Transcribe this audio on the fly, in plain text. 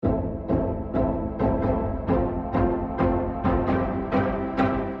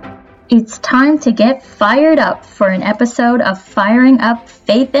It's time to get fired up for an episode of Firing Up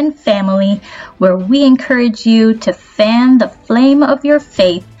Faith and Family, where we encourage you to fan the flame of your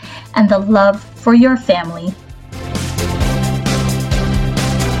faith and the love for your family.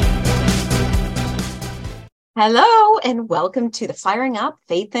 Hello, and welcome to the Firing Up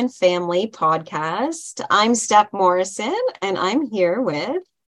Faith and Family podcast. I'm Steph Morrison, and I'm here with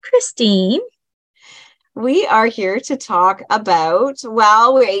Christine. We are here to talk about,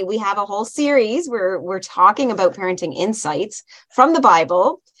 we have a whole series where we're talking about parenting insights from the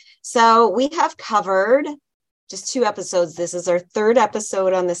Bible. So we have covered just 2 episodes. This is our 3rd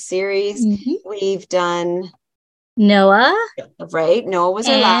episode on the series. We've done Noah. Right. Noah was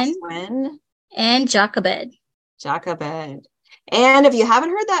our last one. And Jochebed. And if you haven't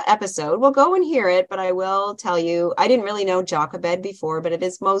heard that episode, we'll go and hear it. But I will tell you, I didn't really know Jochebed before, but it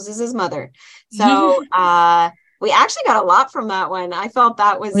is Moses' mother. So we actually got a lot from that one. I felt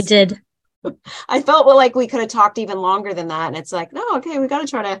that was... We did. I felt like we could have talked even longer than that. And it's like, no, okay, we got to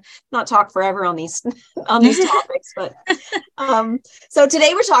try to not talk forever on these topics. But so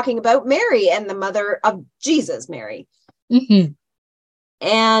today we're talking about Mary and the mother of Jesus, Mary.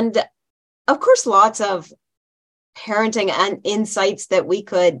 And of course, lots of parenting and insights that we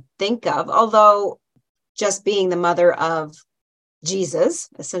could think of, although just being the mother of Jesus,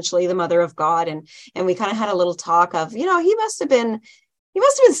 essentially the mother of God. And we kind of had a little talk of, he must have been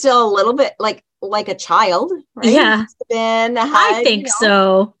still a little bit like a child, right? Yeah. I think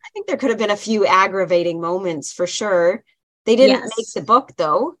so. I think there could have been a few aggravating moments for sure. They didn't make the book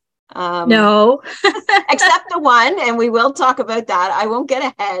though. No, except the one, and we will talk about that. I won't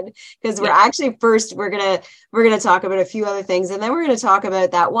get ahead because we're actually first we're gonna talk about a few other things, and then we're gonna talk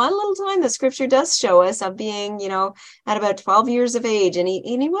about that one little time that Scripture does show us of being, at about 12 years of age, and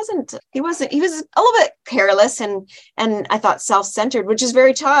he was a little bit careless and I thought self-centered, which is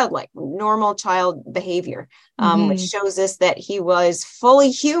very childlike, normal child behavior, which shows us that he was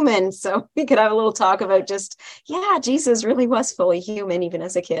fully human. So we could have a little talk about Jesus really was fully human even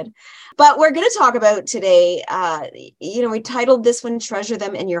as a kid. But we're going to talk about today, we titled this one, Treasure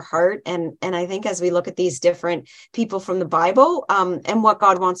Them in Your Heart. And I think as we look at these different people from the Bible and what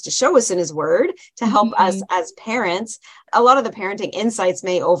God wants to show us in his word to help us as parents, a lot of the parenting insights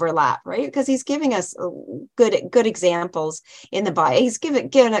may overlap, right? Because he's giving us good examples in the Bible. He's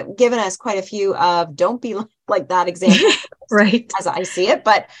given us quite a few of don't be like that example, right? As I see it.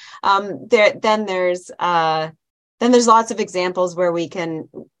 But there's lots of examples where we can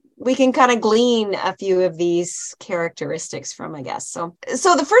kind of glean a few of these characteristics from, I guess. So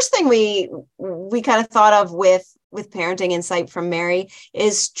the first thing we kind of thought of with parenting insight from Mary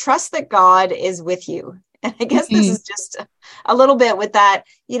is trust that God is with you. And I guess this is just a little bit with that,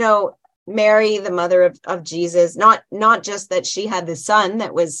 Mary, the mother of Jesus, not just that she had the son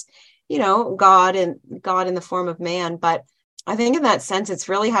that was, God in the form of man, but I think in that sense, it's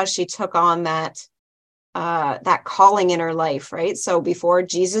really how she took on that calling in her life, right? So before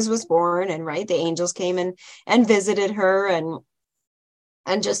Jesus was born, and the angels came and visited her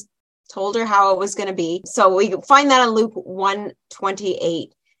and just told her how it was going to be. So we find that in Luke 1:28.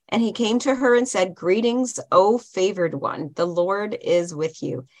 And he came to her and said, "Greetings, O favored one, the Lord is with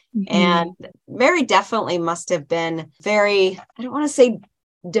you." And Mary definitely must have been very, I don't want to say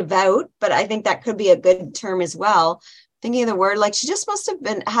devout, but I think that could be a good term as well. Thinking of the word, she just must have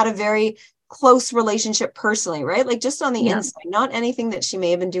had a very close relationship personally, right? Just on the inside, not anything that she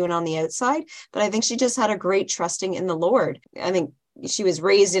may have been doing on the outside, but I think she just had a great trusting in the Lord. I think she was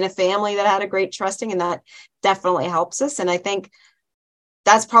raised in a family that had a great trusting, and that definitely helps us. And I think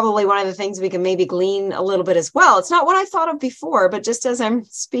that's probably one of the things we can maybe glean a little bit as well. It's not what I thought of before, but just as I'm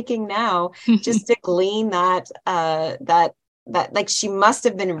speaking now, just to glean that she must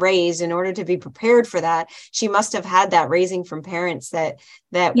have been raised in order to be prepared for that. She must have had that raising from parents that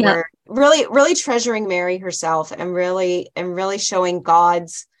were really, really treasuring Mary herself and really showing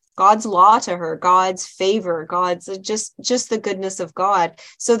God's law to her, God's favor, God's just the goodness of God,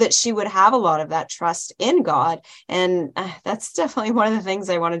 so that she would have a lot of that trust in God. And that's definitely one of the things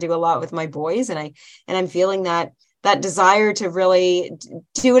I want to do a lot with my boys. And I'm feeling that desire to really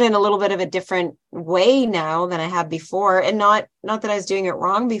do it in a little bit of a different way now than I have before. And not that I was doing it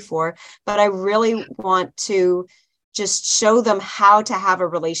wrong before, but I really want to just show them how to have a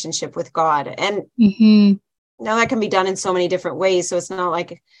relationship with God. And now that can be done in so many different ways. So it's not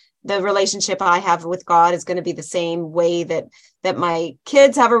like the relationship I have with God is going to be the same way that my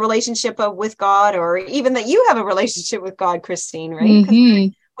kids have a relationship with God, or even that you have a relationship with God, Christine,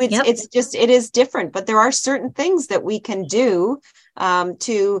 right? It is different, but there are certain things that we can do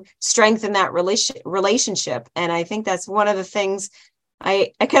to strengthen that relationship. And I think that's one of the things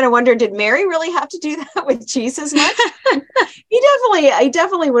I kind of wonder, did Mary really have to do that with Jesus much? I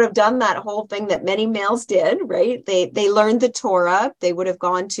definitely would have done that whole thing that many males did, right? They learned the Torah. They would have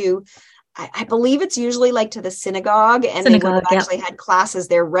gone to, I believe it's usually like to the synagogue, and they would have actually had classes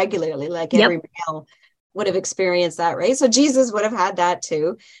there regularly, like every male would have experienced that, right? So Jesus would have had that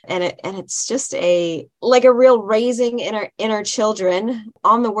too. And it's just a real raising in our children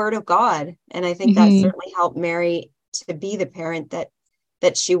on the word of God. And I think that certainly helped Mary to be the parent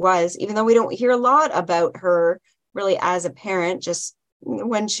that she was, even though we don't hear a lot about her really as a parent, just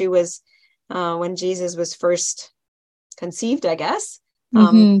when she was, when Jesus was first conceived, I guess,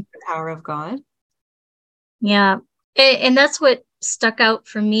 the power of God. Yeah. And that's what stuck out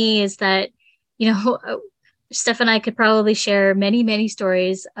for me, is that, Steph and I could probably share many, many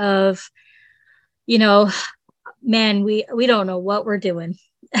stories of, man, we don't know what we're doing.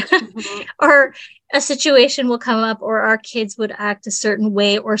 Or a situation will come up, or our kids would act a certain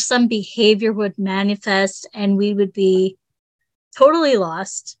way, or some behavior would manifest, and we would be totally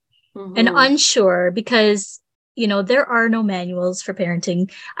lost and unsure, because there are no manuals for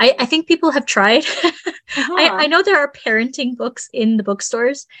parenting. I think people have tried. I know there are parenting books in the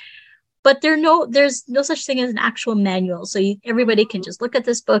bookstores, but there's no such thing as an actual manual. So everybody can just look at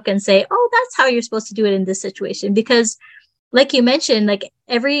this book and say, oh, that's how you're supposed to do it in this situation. Because like you mentioned, like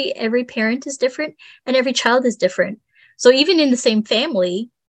every parent is different and every child is different. So even in the same family,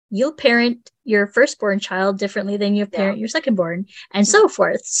 you'll parent your firstborn child differently than you parent your secondborn, and so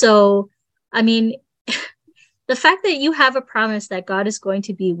forth. So, I mean, the fact that you have a promise that God is going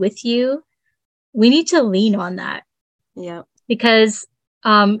to be with you, we need to lean on that. Yeah. Because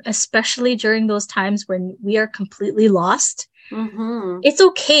especially during those times when we are completely lost, it's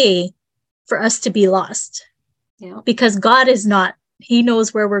okay for us to be lost. Yeah. Because God is not. He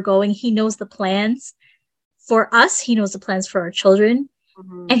knows where we're going. He knows the plans for us. He knows the plans for our children.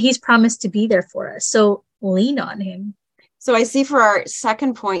 And he's promised to be there for us. So lean on him. So I see for our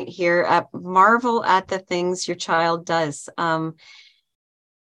second point here, marvel at the things your child does.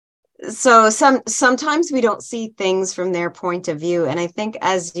 So sometimes we don't see things from their point of view. And I think,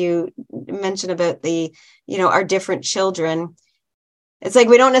 as you mentioned about our different children, it's like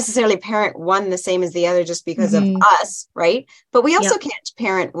we don't necessarily parent one the same as the other just because of us, right? But we also can't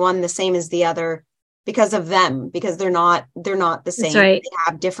parent one the same as the other because of them, because they're not the same. Right. They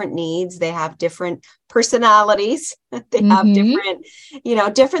have different needs. They have different personalities. They have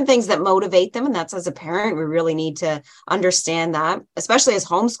different things that motivate them. And that's, as a parent, we really need to understand that, especially as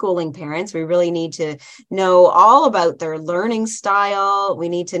homeschooling parents. We really need to know all about their learning style. We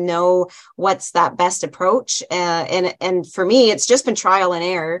need to know what's that best approach. And for me, it's just been trial and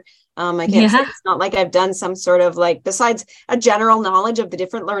error. I can't say, it's not like I've done some sort of, like, besides a general knowledge of the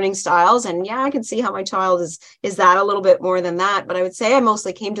different learning styles. And I can see how my child is that a little bit more than that. But I would say I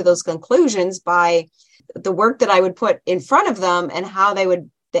mostly came to those conclusions by the work that I would put in front of them and how they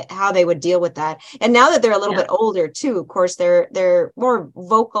would deal with that. And now that they're a little bit older too, of course, they're more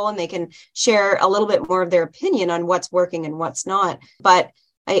vocal and they can share a little bit more of their opinion on what's working and what's not. But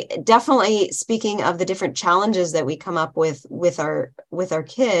I definitely, speaking of the different challenges that we come up with our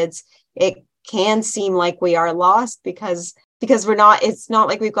kids, it can seem like we are lost because it's not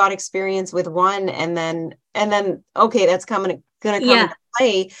like we've got experience with one and then okay, that's going to come into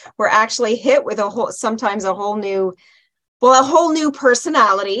play. We're actually hit with sometimes a whole new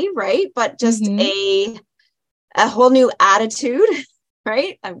personality, right? But just a whole new attitude,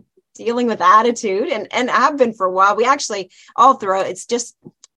 right? I'm dealing with attitude and have been for a while. We actually all throughout, it's just,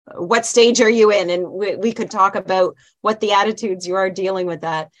 what stage are you in? And we could talk about what the attitudes you are dealing with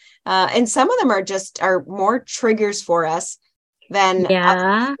that. And some of them are more triggers for us than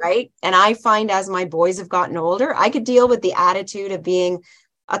others, right? And I find, as my boys have gotten older, I could deal with the attitude of being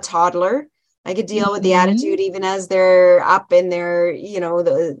a toddler. I could deal with the attitude even as they're up in their,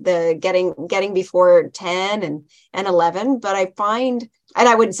 the getting before 10 and 11. But I find, and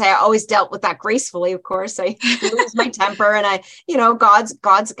I wouldn't say I always dealt with that gracefully, of course. I lose my temper, and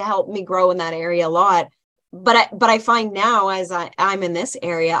God's helped me grow in that area a lot. But I find now, as I'm in this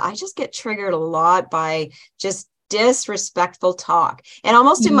area, I just get triggered a lot by just disrespectful talk, and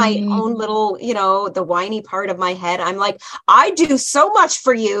almost in my own little, the whiny part of my head, I'm like, I do so much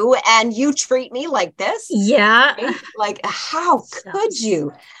for you and you treat me like this. Right? Like, how could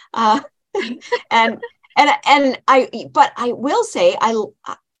you? And I will say,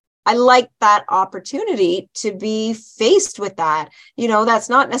 I like that opportunity to be faced with that. That's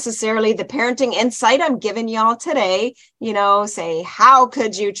not necessarily the parenting insight I'm giving y'all today, say, how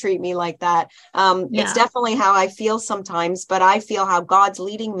could you treat me like that? It's definitely how I feel sometimes, but I feel how God's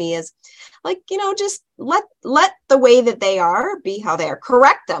leading me is like, just let the way that they are be how they are.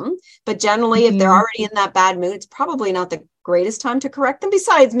 Correct them. But generally, if they're already in that bad mood, it's probably not the greatest time to correct them.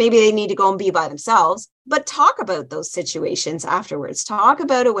 Besides, maybe they need to go and be by themselves. But talk about those situations afterwards. Talk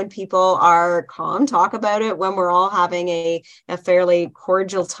about it when people are calm. Talk about it when we're all having a fairly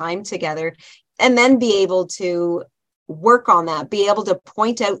cordial time together. And then be able to work on that, be able to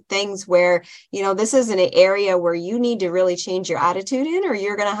point out things where, this is an area where you need to really change your attitude in, or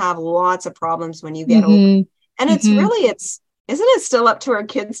you're going to have lots of problems when you get older. And isn't it still up to our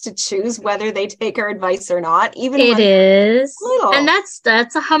kids to choose whether they take our advice or not? Even it when is little. And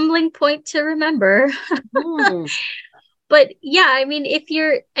that's a humbling point to remember. But yeah, I mean, if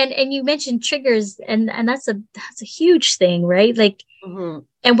you're, and you mentioned triggers, and that's a huge thing, right? Like,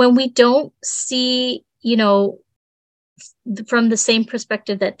 and when we don't see, from the same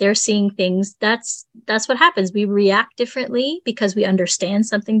perspective that they're seeing things, that's what happens. We react differently because we understand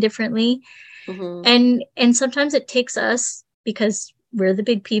something differently. And sometimes it takes us, because we're the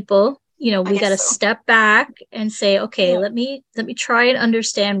big people, we got to step back and say, okay, let me try and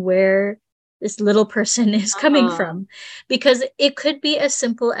understand where this little person is coming from, because it could be as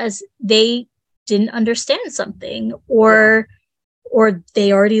simple as they didn't understand something, or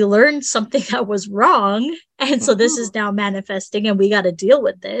they already learned something that was wrong. And so this is now manifesting and we got to deal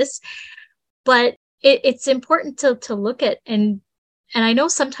with this. But it's important to look at, and I know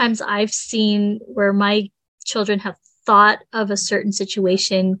sometimes I've seen where my children have thought of a certain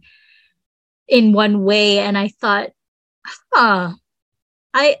situation in one way, and I thought,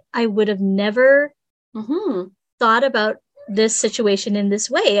 I would have never thought about this situation in this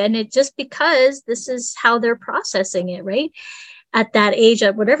way. And it just because this is how they're processing it, right? At that age,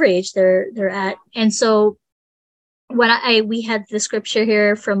 at whatever age they're at. And so when we had the scripture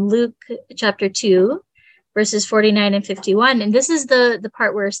here from Luke chapter 2, verses 49 and 51. And this is the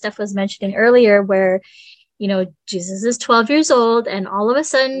part where Steph was mentioning earlier, where, Jesus is 12 years old, and all of a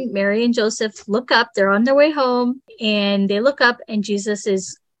sudden Mary and Joseph look up, they're on their way home, and they look up and Jesus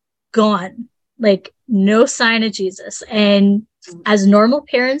is gone, like no sign of Jesus. And as normal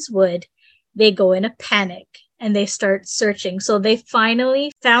parents would, they go in a panic and they start searching. So they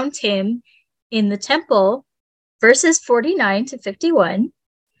finally found him in the temple. Verses 49 to 51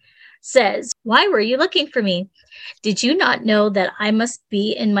 says, "Why were you looking for me? Did you not know that I must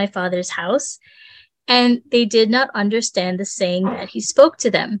be in my Father's house?" And they did not understand the saying that he spoke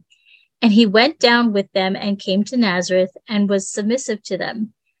to them. And he went down with them and came to Nazareth and was submissive to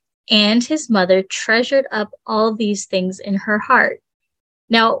them. And his mother treasured up all these things in her heart.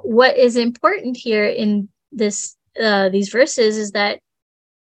 Now, what is important here in these verses is that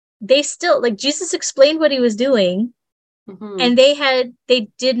they still, like, Jesus explained what he was doing, and they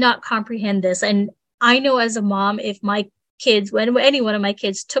did not comprehend this. And I know as a mom, if my kids, when any one of my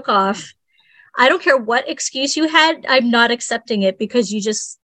kids took off, I don't care what excuse you had, I'm not accepting it, because you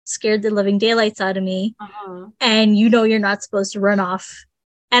just scared the living daylights out of me. And you're not supposed to run off.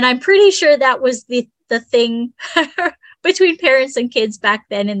 And I'm pretty sure that was the thing between parents and kids back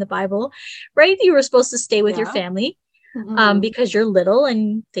then in the Bible, right? You were supposed to stay with your family because you're little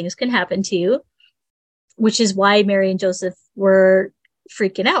and things can happen to you, which is why Mary and Joseph were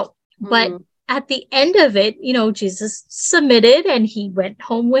freaking out. But at the end of it, Jesus submitted and he went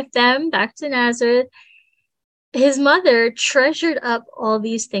home with them back to Nazareth. His mother treasured up all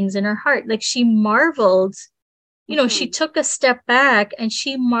these things in her heart. Like, she marveled, she took a step back and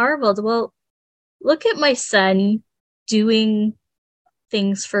she marveled, well, look at my son doing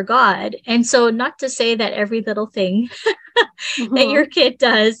things for God. And so, not to say that every little thing that your kid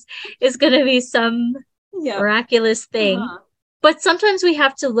does is going to be some miraculous thing. But sometimes we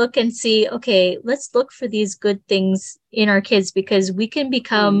have to look and see, okay, let's look for these good things in our kids, because we can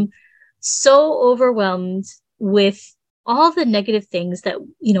become so overwhelmed with all the negative things that,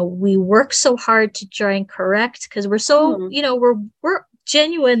 we work so hard to try and correct, because we're so, we're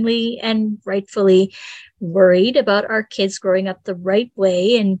genuinely and rightfully worried about our kids growing up the right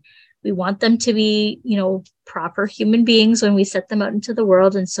way. And we want them to be, proper human beings when we set them out into the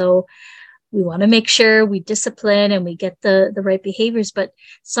world. And so we want to make sure we discipline and we get the right behaviors. But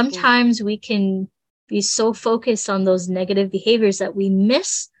sometimes we can be so focused on those negative behaviors that we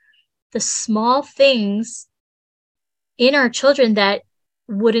miss the small things in our children that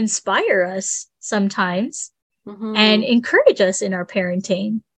would inspire us sometimes and encourage us in our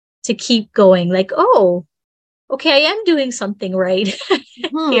parenting to keep going. Like, oh, okay, I am doing something right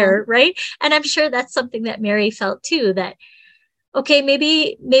here, right? And I'm sure that's something that Mary felt too, that, okay,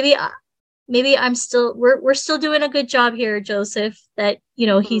 maybe I'm still, we're still doing a good job here, Joseph, that,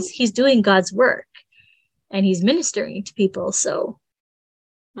 he's doing God's work and he's ministering to people. So,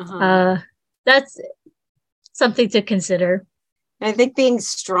 that's something to consider. I think being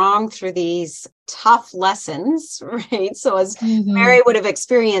strong through these tough lessons, right? So as Mary would have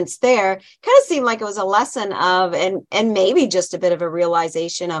experienced there, kind of seemed like it was a lesson of, and maybe just a bit of a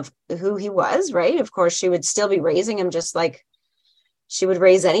realization of who he was, right? Of course, she would still be raising him just like she would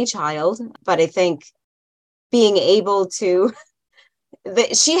raise any child. But I think being able to,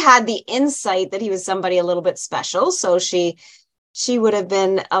 she had the insight that he was somebody a little bit special. So she would have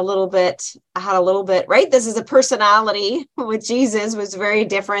been had a little bit, right? This is a personality with Jesus was very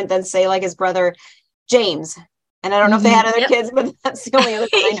different than, say, like his brother James. And I don't know if they had other kids, but that's the only other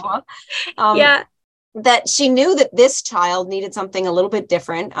one I know of. Yeah. That she knew that this child needed something a little bit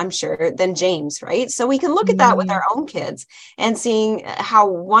different, I'm sure, than James, right? So we can look at that with our own kids and seeing how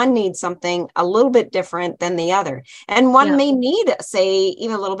one needs something a little bit different than the other. And one may need, say,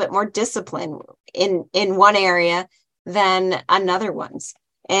 even a little bit more discipline in one area than another one's.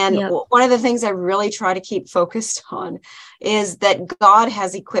 And one of the things I really try to keep focused on is that God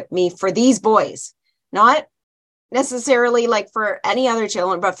has equipped me for these boys, not necessarily like for any other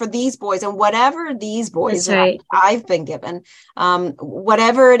children, but for these boys, and whatever these boys that I've been given,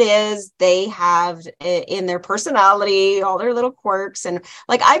 whatever it is they have in their personality, all their little quirks, and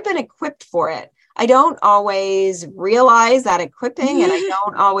like I've been equipped for it. I don't always realize that equipping and I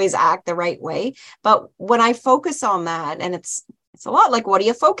don't always act the right way. But when I focus on that, and it's a lot like, what are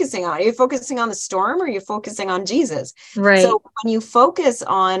you focusing on? Are you focusing on the storm or are you focusing on Jesus? Right. So when you focus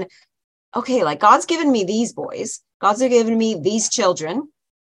on, okay, like God's given me these boys, God's given me these children,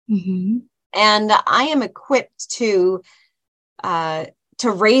 and I am equipped to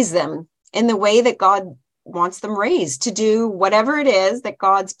raise them in the way that God wants them raised, to do whatever it is that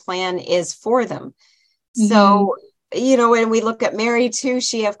God's plan is for them. So, when we look at Mary too,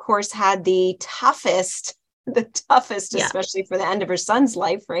 she of course had the toughest, especially for the end of her son's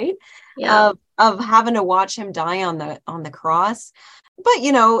life, right? Of having to watch him die on the cross. But,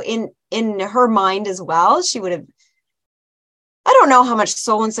 in her mind as well, she would have, I don't know how much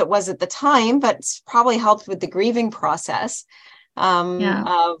solace it was at the time, but it's probably helped with the grieving process.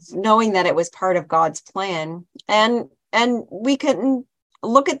 Of knowing that it was part of God's plan. And we can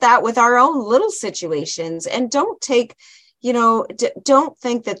look at that with our own little situations, and don't take, don't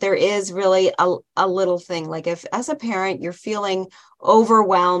think that there is really a little thing. Like if as a parent, you're feeling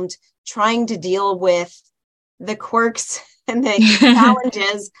overwhelmed, trying to deal with the quirks and the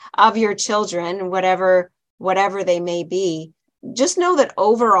challenges of your children, whatever they may be, just know that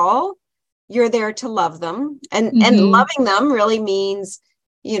overall, you're there to love them, and loving them really means,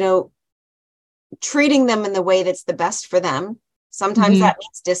 treating them in the way that's the best for them. Sometimes that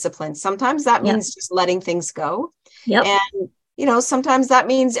means discipline. Sometimes that means just letting things go. And, sometimes that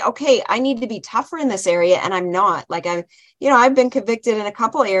means, okay, I need to be tougher in this area. And I'm not. Like I've been convicted in a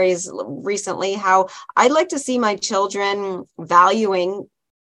couple areas recently, how I'd like to see my children valuing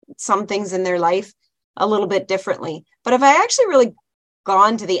some things in their life a little bit differently. But if I actually really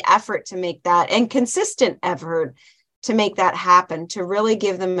gone to the effort to make that, and consistent effort to make that happen, to really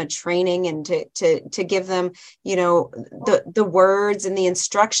give them a training and to give them, the words and the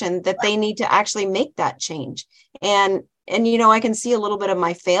instruction that they need to actually make that change. And I can see a little bit of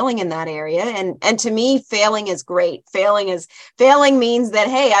my failing in that area. And to me, failing is great. Failing means that,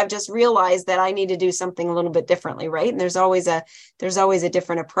 hey, I've just realized that I need to do something a little bit differently. Right. And there's always a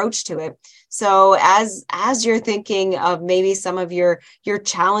different approach to it. So as you're thinking of maybe some of your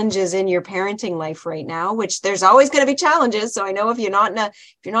challenges in your parenting life right now, which there's always going to be challenges. So I know if you're not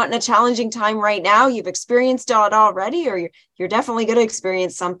in a challenging time right now, you've experienced it already, or you're definitely going to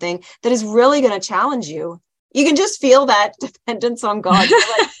experience something that is really going to challenge you. You can just feel that dependence on God,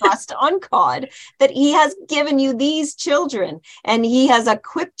 trust on God, that he has given you these children and he has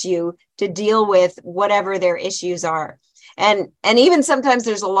equipped you to deal with whatever their issues are. And even sometimes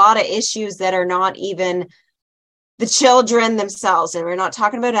there's a lot of issues that are not even the children themselves. And we're not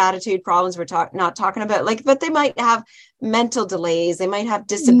talking about attitude problems. We're not talking about but they might have mental delays. They might have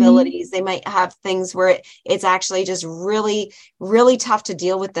disabilities. They might have things where it's actually just really, really tough to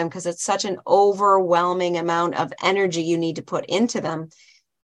deal with them because it's such an overwhelming amount of energy you need to put into them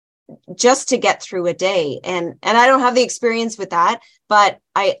just to get through a day. And I don't have the experience with that, but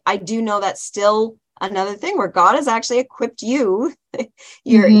I do know that's still another thing where God has actually equipped you.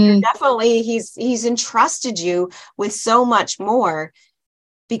 You're definitely, he's entrusted you with so much more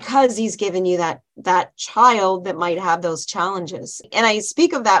because he's given you that child that might have those challenges. And I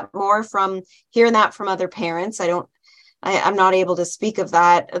speak of that more from hearing that from other parents. I'm not able to speak of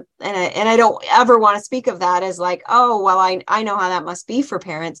that. And I don't ever want to speak of that as like, oh, well, I know how that must be for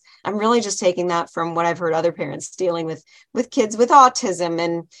parents. I'm really just taking that from what I've heard other parents dealing with kids with autism.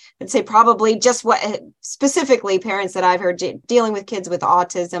 And I'd say probably just what specifically parents that I've heard dealing with kids with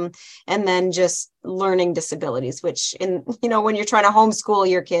autism and then just learning disabilities, which when you're trying to homeschool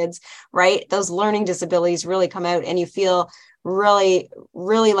your kids, right, those learning disabilities really come out and you feel really,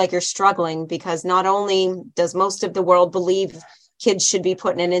 really like you're struggling, because not only does most of the world believe kids should be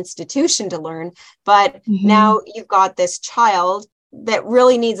put in an institution to learn, but now you've got this child that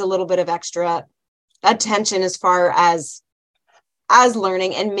really needs a little bit of extra attention as far as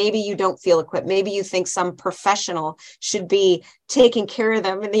learning, and maybe you don't feel equipped. Maybe you think some professional should be taking care of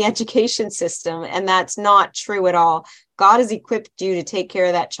them in the education system, and that's not true at all. God has equipped you to take care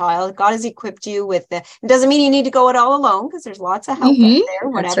of that child. God has equipped you with it doesn't mean you need to go it all alone, because there's lots of help out there,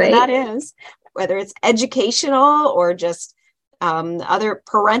 whatever that is, whether it's educational or just other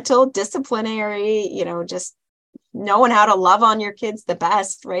parental disciplinary, just knowing how to love on your kids the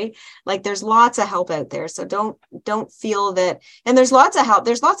best, right? Like there's lots of help out there. So don't feel that, and there's lots of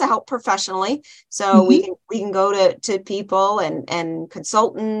help professionally. So we can go to people and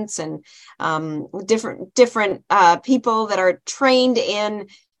consultants and different people that are trained in,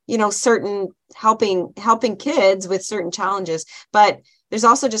 certain helping kids with certain challenges. But there's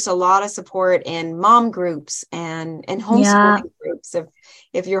also just a lot of support in mom groups and homeschooling groups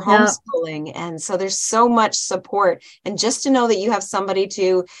if you're homeschooling. And so there's so much support. And just to know that you have somebody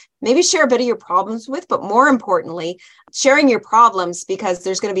to maybe share a bit of your problems with, but more importantly, sharing your problems, because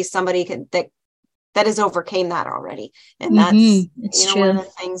there's going to be somebody that has overcame that already. And that's one of the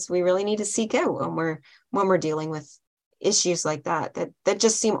things we really need to seek out when we're dealing with issues like that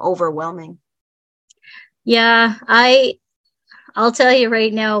just seem overwhelming. Yeah, I'll tell you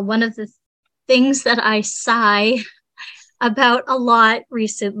right now, one of the things that I sigh about a lot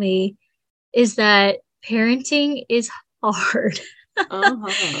recently is that parenting is hard.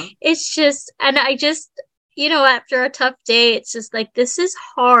 It's just, and I just, after a tough day, it's just like, this is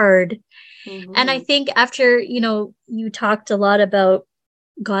hard. And I think after, you talked a lot about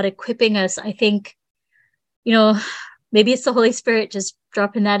God equipping us, I think, maybe it's the Holy Spirit just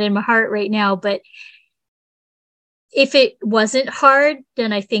dropping that in my heart right now, but if it wasn't hard,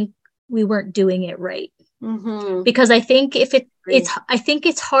 then I think we weren't doing it right. Because I think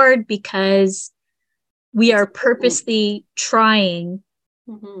it's hard because we are purposely trying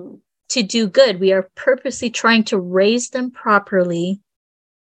to do good. We are purposely trying to raise them properly,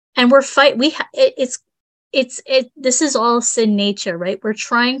 and this is all sin nature, right? We're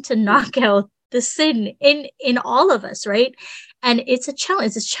trying to knock out the sin in all of us, right? And it's a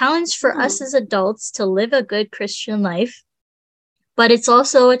challenge. It's a challenge for us as adults to live a good Christian life. But it's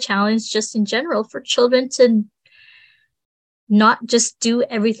also a challenge just in general for children to not just do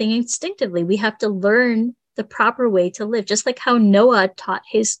everything instinctively. We have to learn the proper way to live, just like how Noah taught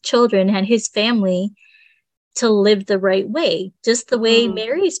his children and his family to live the right way. Just the way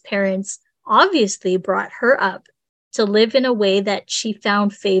Mary's parents obviously brought her up to live in a way that she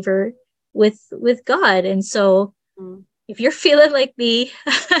found favor with God. And so if you're feeling like me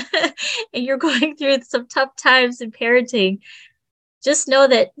and you're going through some tough times in parenting, just know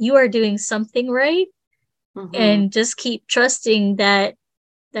that you are doing something right, and just keep trusting that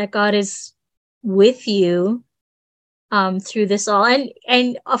God is with you through this all.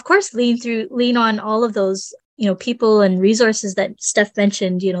 And of course, lean on all of those, people and resources that Steph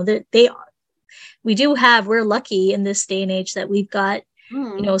mentioned, we're lucky in this day and age that we've got,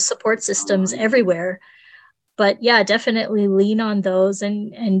 support systems everywhere. But yeah, definitely lean on those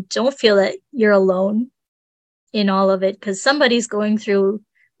and don't feel that you're alone in all of it, because somebody's going through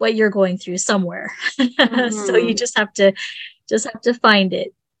what you're going through somewhere. So you just have to find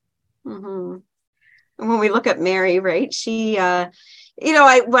it. And when we look at Mary, right, she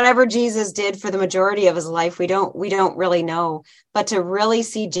whatever Jesus did for the majority of his life, we don't really know, but to really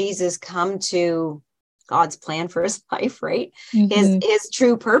see Jesus come to God's plan for his life, right? His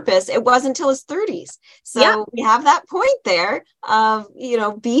true purpose, it wasn't until his 30s. So we have that point there of,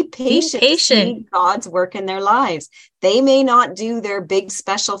 be patient. See God's work in their lives. They may not do their big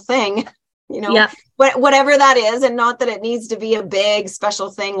special thing, whatever that is, and not that it needs to be a big special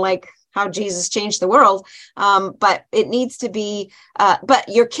thing like how Jesus changed the world. But it needs to be, but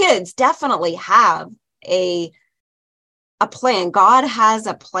your kids definitely have a plan. God has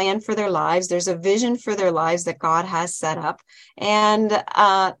a plan for their lives. There's a vision for their lives that God has set up. And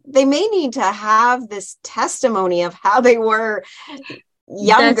they may need to have this testimony of how they were,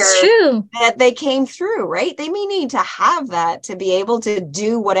 younger, that's true, that they came through, right? They may need to have that to be able to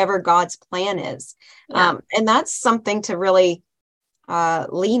do whatever God's plan is. yeah. And that's something to really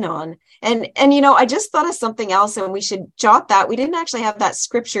lean on. And you know, I just thought of something else, and we should jot that. We didn't actually have that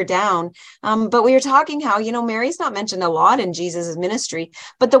scripture down, but we were talking how, you know, Mary's not mentioned a lot in Jesus's ministry,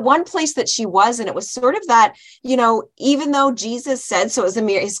 but the one place that she was, and it was sort of that, you know, even though Jesus said, so it was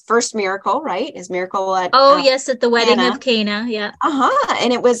his first miracle, right? His miracle at Yes, at the wedding Cana. of Cana, yeah.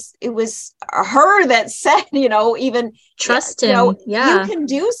 And it was her that said, you know, even Trust you him, know, yeah. you can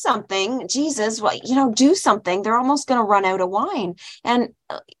do something, Jesus, well, you know, do something. They're almost going to run out of wine. And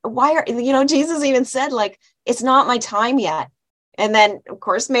why are, you know, Jesus even said, like, it's not my time yet. And then, of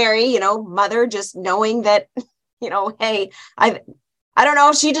course, Mary, you know, mother, just knowing that, you know, hey, I don't know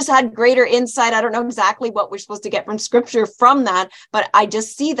if she just had greater insight. I don't know exactly what we're supposed to get from scripture from that, but I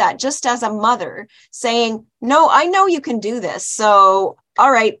just see that just as a mother saying, no, I know you can do this. So,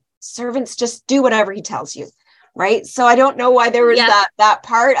 all right, servants, just do whatever he tells you. Right. So I don't know why there was that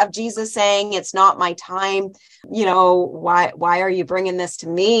part of Jesus saying, it's not my time. You know, why are you bringing this to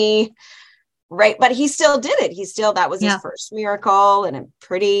me? Right. But he still did it. That was his first miracle, and it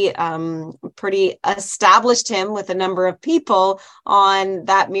pretty established him with a number of people on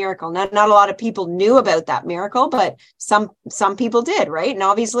that miracle. Not a lot of people knew about that miracle, but some people did. Right. And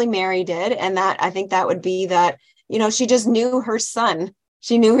obviously Mary did. And that, I think that would be that, you know, she just knew her son.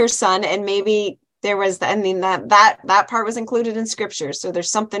 She knew her son, and maybe there was, that part was included in scripture. So there's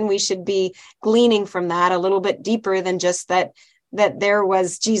something we should be gleaning from that a little bit deeper than just that there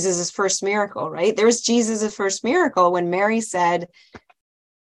was Jesus's first miracle, right? There was Jesus's first miracle when Mary said,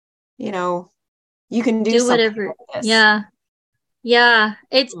 you know, you can do whatever. Like this. Yeah. Yeah.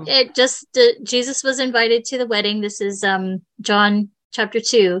 It just, Jesus was invited to the wedding. This is John chapter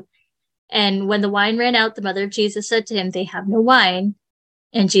 2. And when the wine ran out, the mother of Jesus said to him, they have no wine.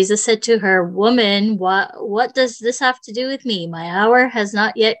 And Jesus said to her, woman, what does this have to do with me? My hour has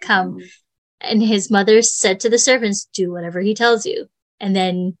not yet come. Mm-hmm. And his mother said to the servants, do whatever he tells you. And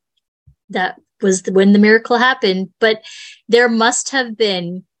then that was when the miracle happened. But there must have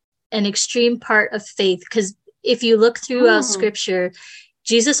been an extreme part of faith, because if you look throughout scripture,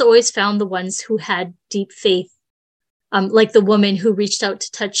 Jesus always found the ones who had deep faith, like the woman who reached out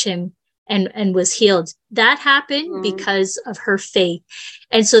to touch him and was healed. That happened because of her faith.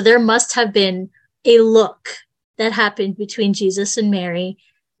 And so there must have been a look that happened between Jesus and Mary,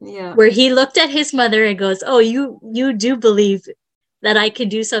 where he looked at his mother and goes, oh, you do believe that I can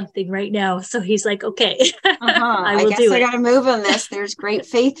do something right now. So he's like, okay, I guess I got to move on this. There's great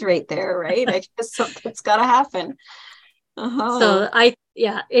faith right there, right? I guess something's got to happen. So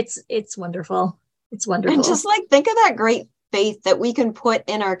it's wonderful. It's wonderful. And just like, think of that great faith that we can put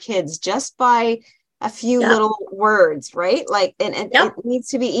in our kids just by a few little words, right? Like, and it needs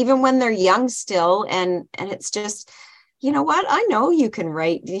to be even when they're young still. And it's just, you know what? I know you can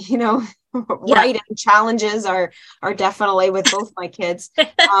write, you know, writing challenges are definitely with both my kids.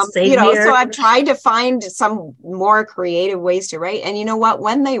 You know, so I've tried to find some more creative ways to write. And you know what?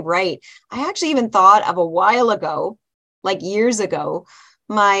 When they write, I actually even thought of a while ago, like years ago,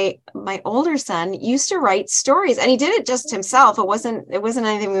 my older son used to write stories, and he did it just himself. It wasn't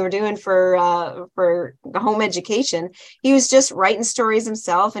anything we were doing for home education. He was just writing stories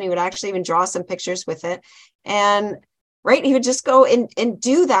himself, and he would actually even draw some pictures with it. And he would just go and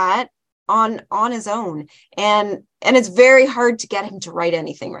do that on his own. And it's very hard to get him to write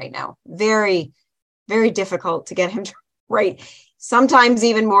anything right now. Very, very difficult to get him to write, sometimes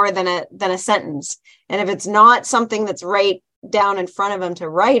even more than a sentence. And if it's not something that's right down in front of him to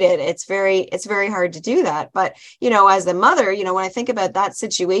write it, it's very hard to do that. But, you know, as a mother, you know, when I think about that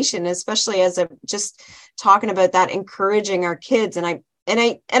situation, especially as just talking about that, encouraging our kids, and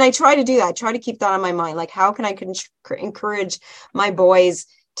I try to do that. I try to keep that on my mind. Like, how can I encourage my boys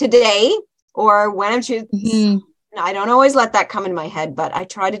today, or when I'm choosing? I don't always let that come in my head, but I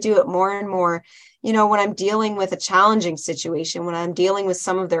try to do it more and more. You know, when I'm dealing with a challenging situation, when I'm dealing with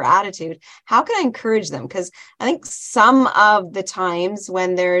some of their attitude, how can I encourage them? Because I think some of the times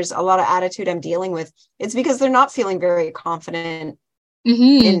when there's a lot of attitude I'm dealing with, it's because they're not feeling very confident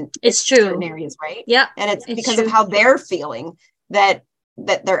in certain areas, right? Yeah. And it's because of how they're feeling that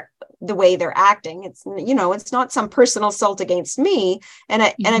they're the way they're acting. It's, you know, it's not some personal assault against me. And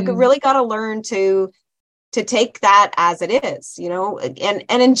I've really got to learn to take that as it is, you know, and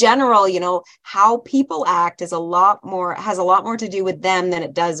in general, you know, how people act has a lot more to do with them than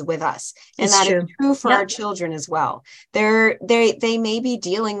it does with us. And it's that true. is true for our children as well. They may be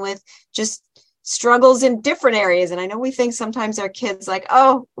dealing with just struggles in different areas. And I know we think sometimes our kids like,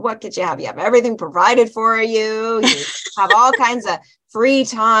 oh, what could you have? You have everything provided for you. You have all kinds of free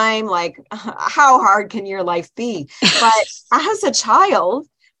time, like how hard can your life be? But as a child,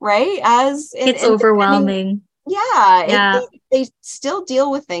 right, it's overwhelming. They still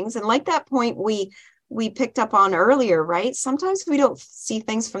deal with things. And like that point we picked up on earlier, right? Sometimes we don't see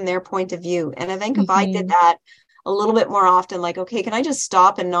things from their point of view. And I think if I did that a little bit more often, like, okay, can I just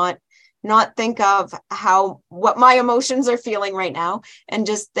stop and not think of what my emotions are feeling right now, and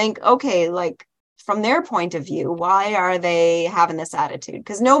just think, okay, like from their point of view, why are they having this attitude?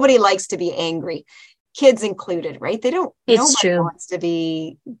 Because nobody likes to be angry, kids included, right? Nobody wants to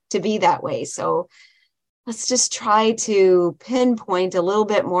be that way. So let's just try to pinpoint a little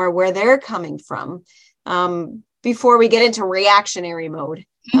bit more where they're coming from, before we get into reactionary mode,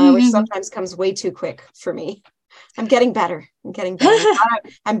 which sometimes comes way too quick for me. I'm getting better.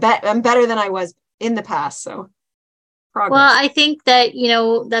 I'm better than I was in the past. So progress. Well, I think that,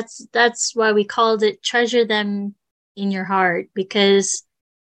 that's why we called it treasure them in your heart, because,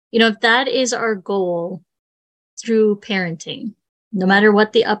 if that is our goal through parenting, no matter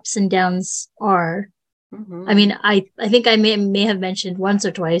what the ups and downs are. I mean, I think I may have mentioned once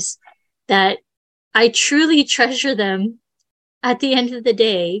or twice that I truly treasure them at the end of the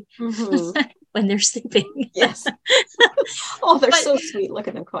day when they're sleeping. Yes. Oh, they're so sweet. Look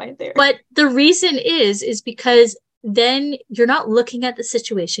at them quiet there. But the reason is because then you're not looking at the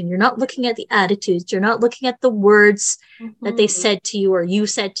situation. You're not looking at the attitudes. You're not looking at the words that they said to you or you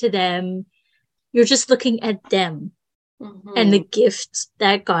said to them. You're just looking at them and the gift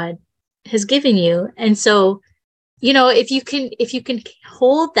that God has given you. And so, if you can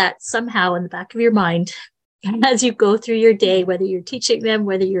hold that somehow in the back of your mind as you go through your day, whether you're teaching them,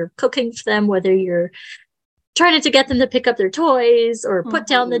 whether you're cooking for them, whether you're trying to get them to pick up their toys or put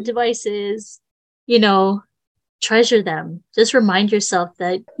down the devices, treasure them. Just remind yourself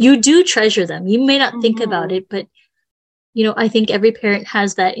that you do treasure them. You may not think about it, but I think every parent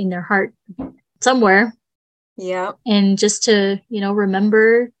has that in their heart somewhere. Yeah. And just to,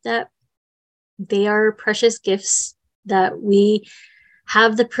 remember that they are precious gifts that we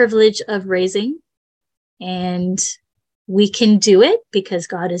have the privilege of raising, and we can do it because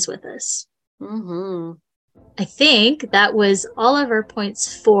God is with us. I think that was all of our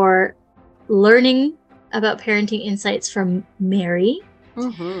points for learning about parenting insights from Mary.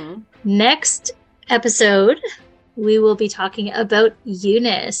 Next episode, we will be talking about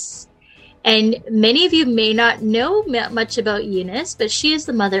Eunice. And many of you may not know much about Eunice, but she is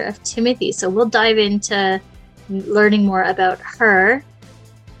the mother of Timothy. So we'll dive into learning more about her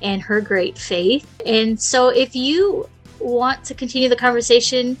and her great faith. And so if you want to continue the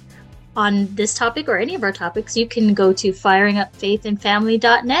conversation on this topic or any of our topics, you can go to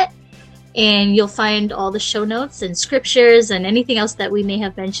firingupfaithandfamily.net, and you'll find all the show notes and scriptures and anything else that we may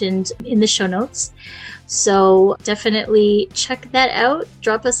have mentioned in the show notes. So definitely check that out.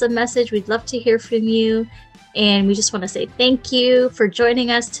 Drop us a message. We'd love to hear from you. And we just want to say thank you for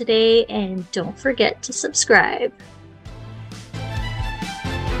joining us today. And don't forget to subscribe.